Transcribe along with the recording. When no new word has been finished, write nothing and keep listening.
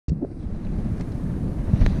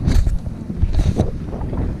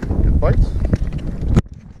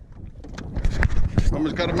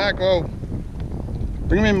got a mackerel.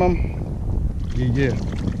 Bring him in, Mom. Yeah.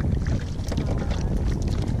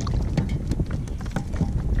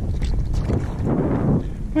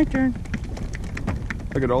 My turn.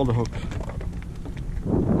 Look at all the hooks.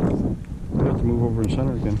 I have to move over in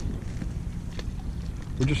center again.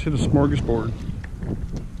 We just hit a smorgasbord.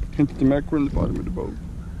 Hint the mackerel in the bottom of the boat.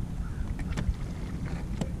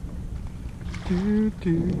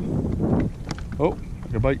 Oh, I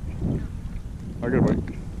got a bite. I got a bite.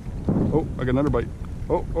 Oh, I got another bite.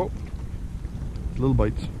 Oh. Little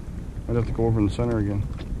bites. I'd have to go over in the center again.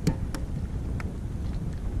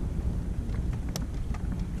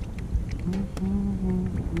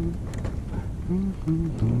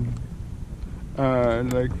 I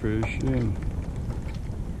like fishing.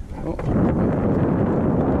 Oh.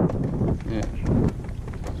 Yeah.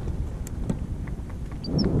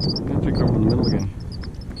 I'll take it over in the middle again.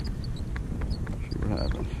 See what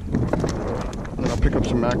happens. And then I'll pick up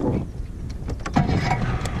some mackerel.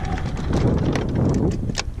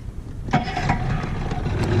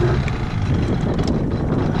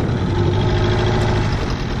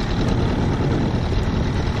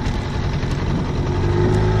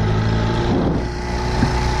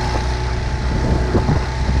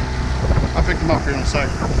 I'll pick them up here in a sec.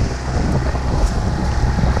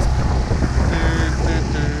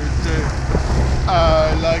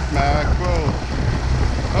 I like mackerel.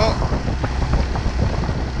 Oh,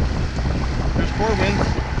 there's 4 winds.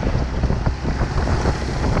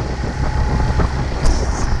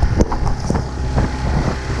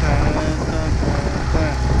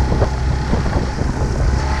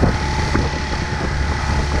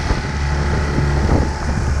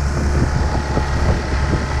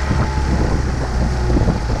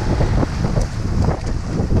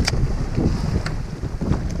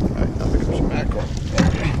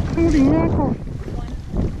 Mackerel.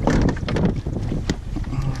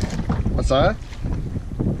 What's that?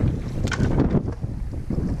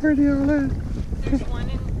 Where do you live? There's one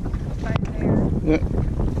in back there. Yeah.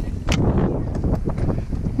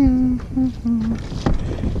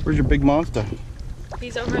 Where's your big monster?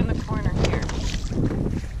 He's over in the corner here.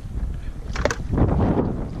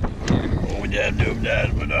 Oh, yeah, do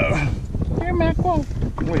that, but Here, mackerel.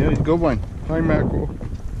 oh yeah, go one. Hi, mackerel.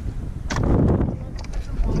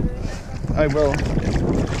 I will.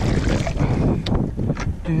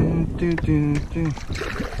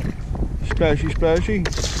 Splashy. There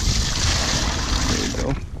you go.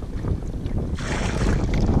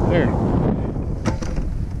 There.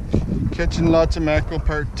 Catching lots of mackerel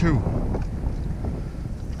part 2.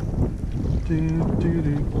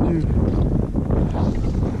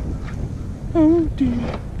 Oh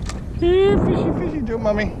dear. Here, fishy. Do it,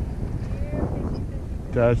 Mommy.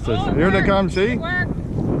 That's it. Here they come, see? I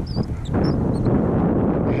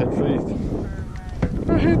had faith.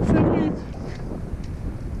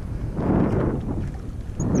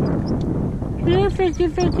 Here,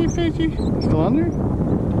 fishy. Still on there?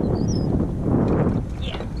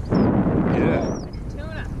 Yeah.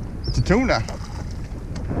 Tuna. It's a tuna.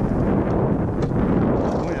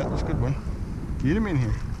 Oh yeah, that's a good one. Get him in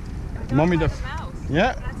here. Mommy, yeah. That's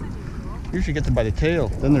unusual. Usually get them by the tail.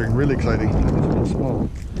 Then they're really exciting. It's small.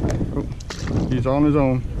 Oh, he's on his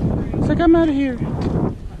own. It's like, I'm out of here.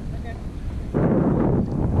 Okay.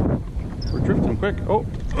 We're drifting quick. Oh,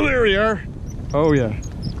 there we are. Oh yeah.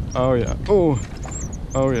 Oh yeah. Oh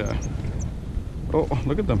yeah. Oh,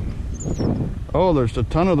 look at them. Oh, there's a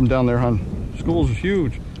ton of them down there, hon. School's is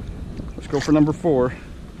huge. Let's go for number 4.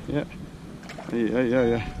 Yeah.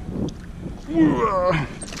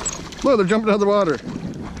 Look, they're jumping out of the water.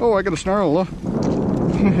 Oh, I got a snarl, huh?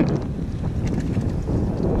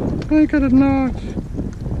 I got a knot.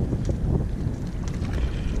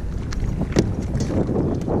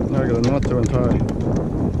 Now I got a knot to untie.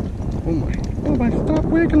 Oh my, stop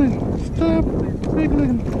wiggling.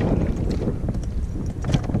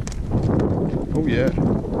 Oh yeah.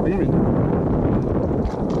 Bring him in.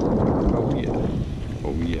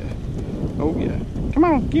 Oh yeah. Come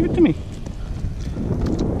on, give it to me.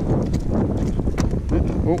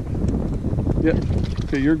 Oh. Yeah.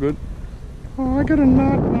 Okay, you're good. Oh, I got a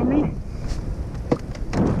knot, Mommy.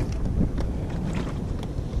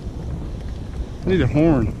 I need a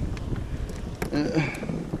horn.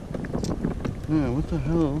 Yeah, what the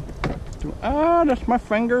hell? Ah, that's my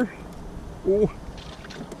finger. Oh,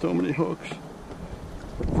 so many hooks.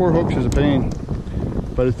 4 hooks is a pain,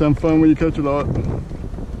 but it's some fun when you catch a lot.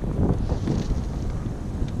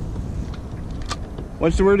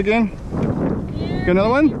 What's the word again? You got another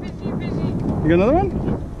one? You got another one?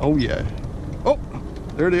 Oh yeah. Oh,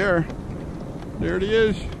 there they are. There it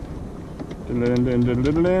is.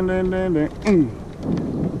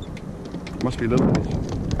 Must be little ones.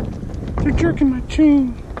 They're jerking my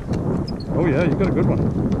chain. Oh yeah, you got a good one.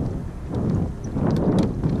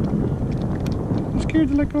 I'm scared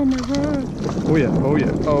to let go of my rod. Oh yeah, oh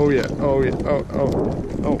yeah, oh yeah, oh yeah,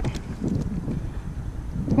 oh.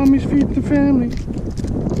 Mommy's feeding the family.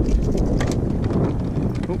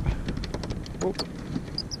 Oh.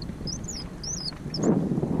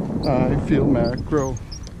 I feel mackerel.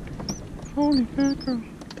 Holy mackerel.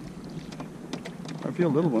 I feel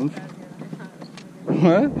little ones.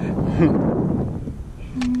 What?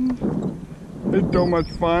 It's so much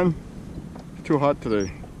fun. It's too hot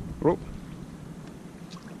today. Oh.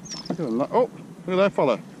 Look at that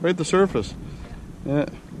fella. Right at the surface. Yeah.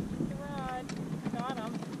 Got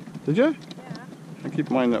him. Did you? Yeah. I keep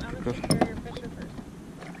mine up because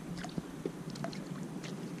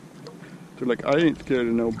they're like, I ain't scared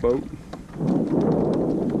of no boat.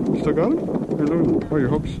 Still got him? Here, look. Oh, your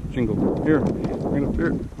hook's jingled. Here. Bring it up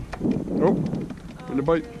here. Oh. Get a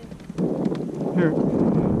bite. Here.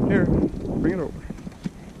 Here. Bring it over.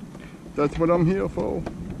 That's what I'm here for.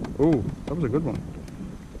 Oh, that was a good one.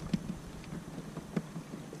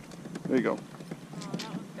 There you go.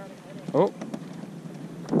 Oh.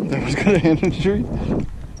 That was gonna hit in the tree.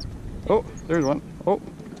 Oh, there's one. Oh.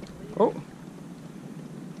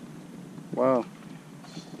 Wow.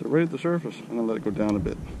 They're right at the surface. I'm gonna let it go down a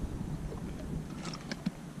bit.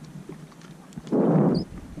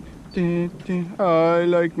 I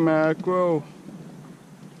like mackerel.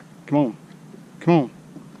 Come on.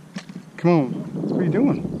 What are you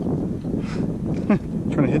doing?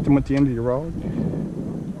 Trying to hit them at the end of your rod?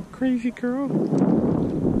 Crazy girl.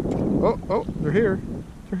 Oh, they're here.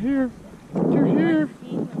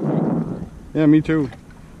 Yeah, me too.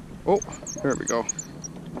 Oh, there we go.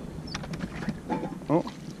 Oh,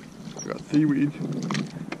 we got seaweed.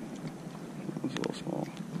 That's a little small.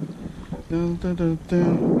 Woo!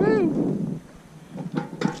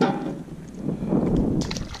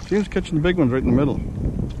 Seems catching the big ones right in the middle.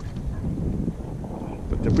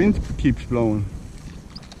 But the wind keeps blowing.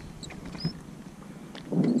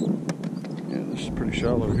 Yeah, this is pretty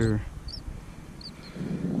shallow here.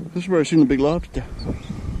 This is where I seen the big lobster.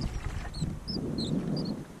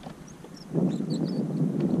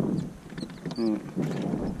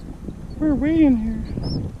 We're way in here.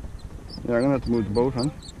 Yeah, I'm gonna have to move the boat, huh?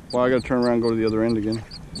 Well, I gotta turn around and go to the other end again.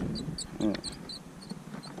 Yeah.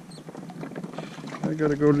 I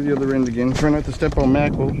gotta go to the other end again. Try not to step on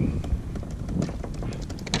mackerel.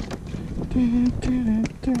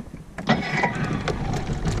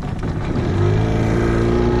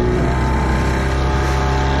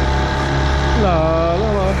 La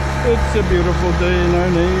la la, it's a beautiful day in our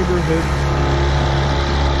neighborhood.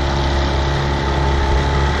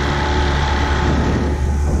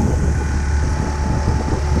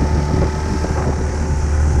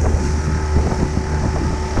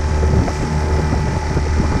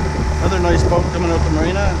 Another nice boat coming out the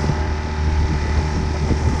marina.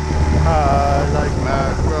 I like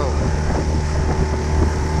mackerel.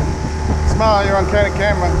 Smile, you're on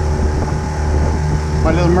camera.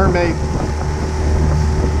 My little mermaid.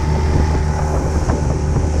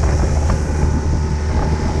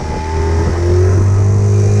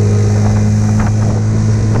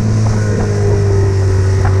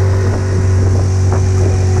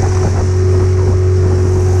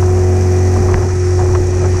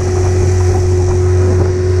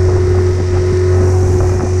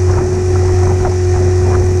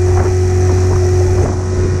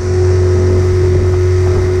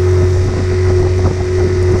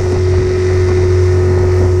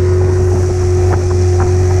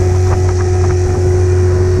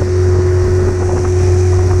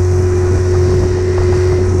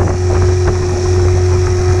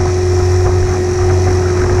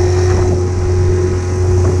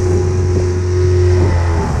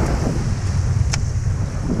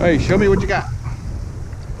 Hey, show me what you got.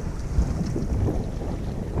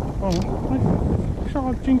 Oh, I saw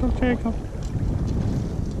a jingle tackle.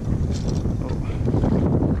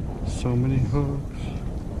 Oh, so many hooks.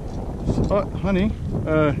 Oh, honey,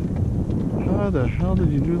 how the hell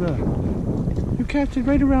did you do that? You cast it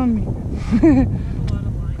right around me.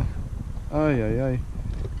 Ay.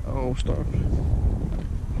 Oh, stop.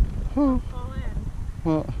 Oh,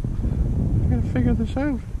 well, I gotta figure this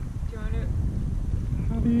out.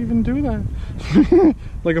 How do you even do that?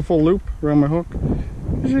 Like a full loop around my hook.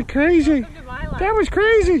 Is it crazy? That was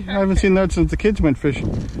crazy. I haven't seen that since the kids went fishing.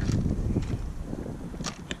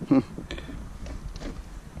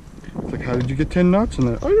 It's like, how did you get 10 knots in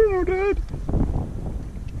that? I don't know, Dad.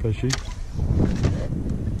 Fishy. I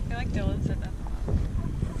feel like Dylan said that.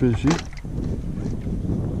 Fishy.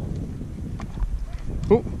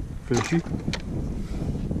 Oh, fishy.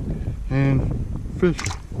 And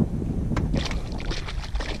fishy.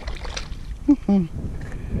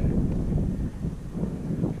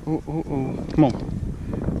 Oh, oh, oh. Come on.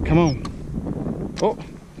 Come on. Oh,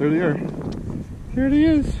 there they are. There it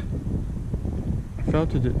is. I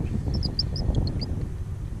felt it.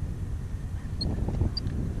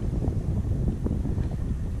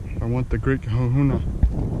 I want the great kahuna.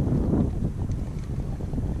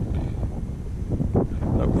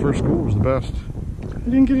 That first school was the best. I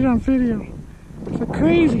didn't get it on video. It's like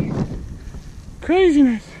crazy.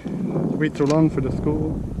 Craziness. Wait so long for the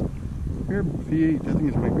school. Here, V8. I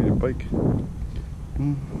think it might be the bike.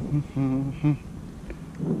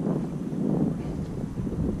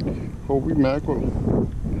 Holy mackerel.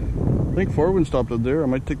 I think Forwin stopped up there. I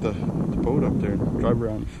might take the boat up there and drive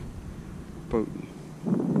around this boat.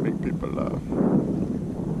 Make people laugh.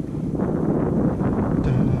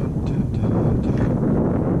 Da, da, da, da.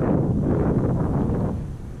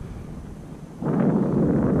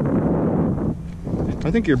 I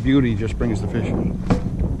think your beauty just brings the fish in.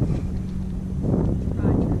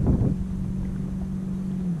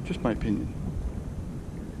 Just my opinion.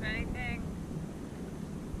 If anything,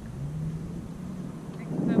 I think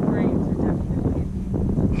the brains are definitely.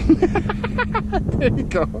 There you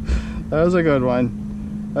go. That was a good one.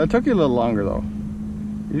 That took you a little longer though.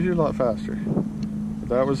 Usually a lot faster. But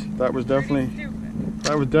that was definitely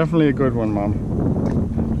a good one, Mom.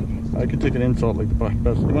 I could take an insult like the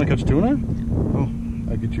best. You want to catch tuna? Oh,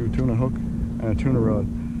 I get you a tuna hook and a tuna rod,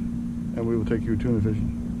 and we will take you tuna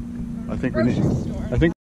fishing. I think we need. I think.